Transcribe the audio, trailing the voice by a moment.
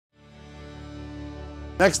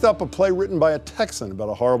Next up, a play written by a Texan about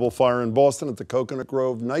a horrible fire in Boston at the Coconut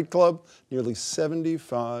Grove nightclub nearly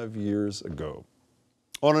 75 years ago.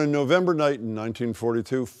 On a November night in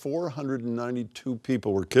 1942, 492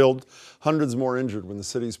 people were killed, hundreds more injured when the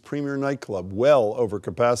city's premier nightclub, well over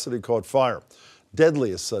capacity, caught fire.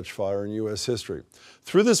 Deadliest such fire in U.S. history.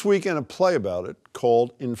 Through this weekend, a play about it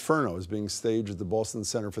called Inferno is being staged at the Boston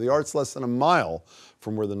Center for the Arts, less than a mile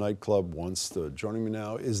from where the nightclub once stood. Joining me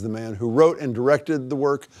now is the man who wrote and directed the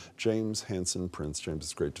work, James Hanson Prince. James,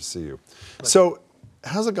 it's great to see you. So,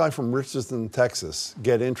 how's a guy from Richardson, Texas,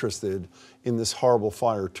 get interested in this horrible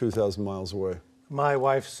fire 2,000 miles away? My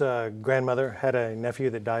wife's grandmother had a nephew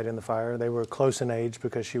that died in the fire. They were close in age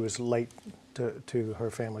because she was late to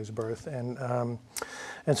her family's birth.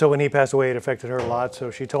 And so when he passed away, it affected her a lot.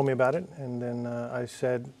 So she told me about it. And then I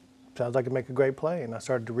said, sounds like it'd make a great play. And I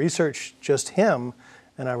started to research just him.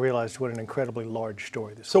 And I realized what an incredibly large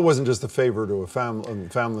story this was. So it wasn't just a favor to a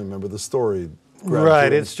family member, the story.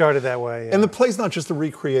 Right, it started that way. Yeah. And the play's not just a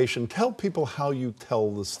recreation. Tell people how you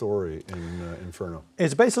tell the story in Inferno.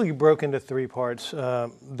 It's basically broken into three parts.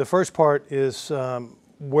 The first part is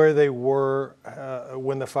where they were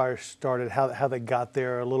when the fire started, how they got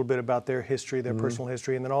there, a little bit about their history, their personal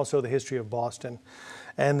history, and then also the history of Boston.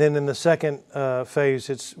 And then in the second phase,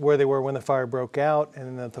 it's where they were when the fire broke out,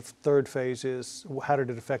 and then the third phase is how did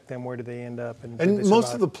it affect them, where did they end up, and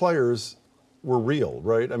most of the players were real,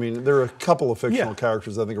 right? I mean, there are a couple of fictional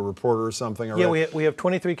characters, I think a reporter or something. Yeah, we have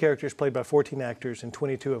 23 characters played by 14 actors, and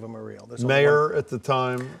 22 of them are real. There's Mayor at the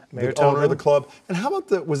time, the owner of the club. And how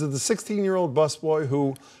about was it the 16-year-old busboy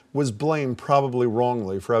who was blamed, probably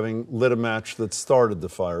wrongly, for having lit a match that started the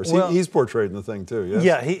fire? So he's portrayed in the thing too, yes?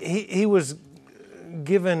 Yeah, he was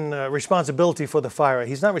given responsibility for the fire.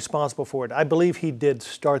 He's not responsible for it. I believe he did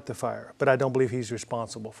start the fire, but I don't believe he's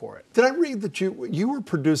responsible for it. Did I read that you were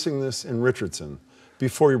producing this in Richardson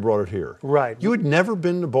before you brought it here? Right. You had never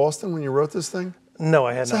been to Boston when you wrote this thing? No,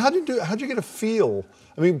 I had not. So how'd you get a feel?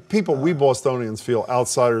 I mean, we Bostonians feel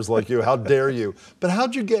outsiders like you. How dare you? But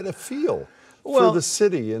how'd you get a feel for the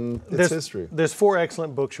city and its history? There's 4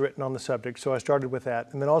 excellent books written on the subject, so I started with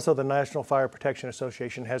that. And then also the National Fire Protection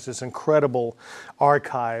Association has this incredible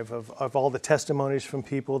archive of all the testimonies from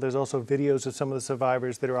people. There's also videos of some of the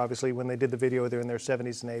survivors that are obviously, when they did the video, they're in their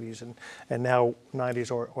 70s and 80s and now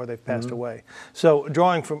 90s or they've passed away. So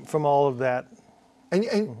drawing from all of that.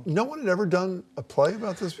 And no one had ever done a play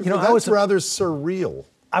about this before? That's rather surreal.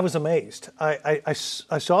 I was amazed. I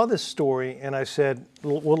saw this story and I said,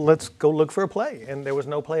 well, let's go look for a play. And there was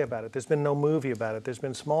no play about it. There's been no movie about it. There's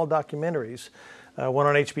been small documentaries, one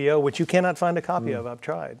on HBO, which you cannot find a copy of. I've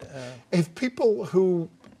tried. If people who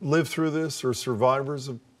lived through this, or survivors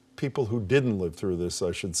of people who didn't live through this,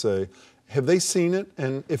 I should say, have they seen it?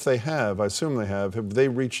 And if they have, I assume they have they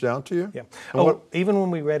reached out to you? Yeah. Even when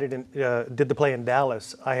we read it did the play in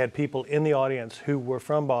Dallas, I had people in the audience who were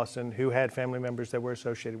from Boston who had family members that were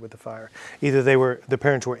associated with the fire. Either the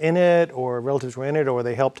parents were in it, or relatives were in it, or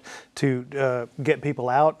they helped to get people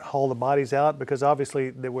out, haul the bodies out, because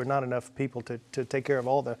obviously there were not enough people to take care of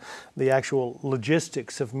all the actual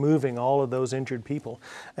logistics of moving all of those injured people.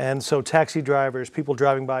 And so taxi drivers, people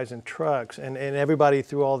driving by in trucks, and everybody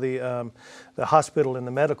through all the hospital and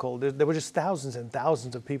the medical, there were just thousands and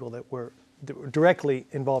thousands of people that were directly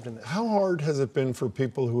involved in this. How hard has it been for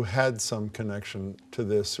people who had some connection to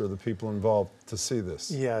this, or the people involved, to see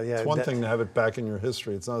this? Yeah. It's one thing to have it back in your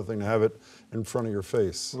history. It's another thing to have it in front of your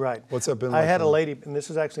face. Right. What's that been like? I had a lady, and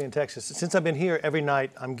this is actually in Texas. Since I've been here, every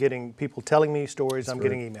night I'm getting people telling me stories. I'm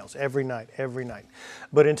getting emails every night.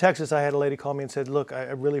 But in Texas, I had a lady call me and said, look,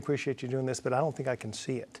 I really appreciate you doing this, but I don't think I can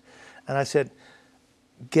see it. And I said,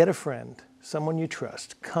 get a friend, someone you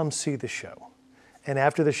trust, come see the show. And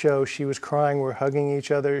after the show, she was crying, we're hugging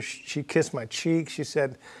each other. She kissed my cheek. She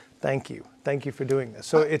said, thank you for doing this.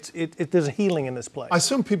 So there's a healing in this play. I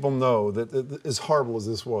assume people know that as horrible as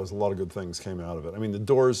this was, a lot of good things came out of it. I mean, the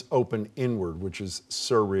doors open inward, which is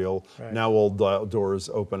surreal. Right. Now all doors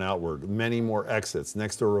open outward. Many more exits.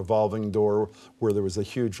 Next to a revolving door where there was a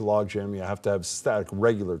huge logjam, you have to have static,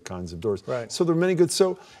 regular kinds of doors. Right. So there are many good.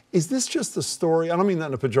 So is this just a story? I don't mean that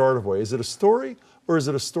in a pejorative way. Is it a story, or is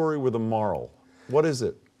it a story with a moral? What is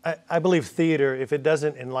it? I believe theater, if it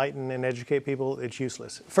doesn't enlighten and educate people, it's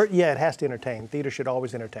useless. It has to entertain. Theater should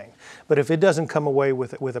always entertain. But if it doesn't come away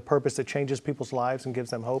with a purpose that changes people's lives and gives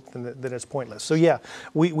them hope, then it's pointless. So yeah,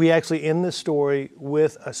 we actually end this story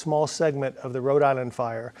with a small segment of the Rhode Island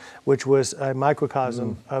fire, which was a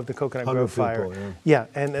microcosm of the Coconut Grove fire. Yeah,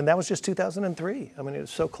 and that was just 2003. I mean,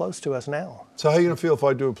 it's so close to us now. So how are you going to feel if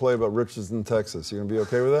I do a play about Richardson, Texas? You going to be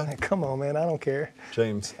okay with that? Come on, man, I don't care.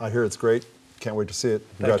 James, I hear it's great. Can't wait to see it.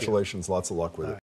 Congratulations. Lots of luck with it.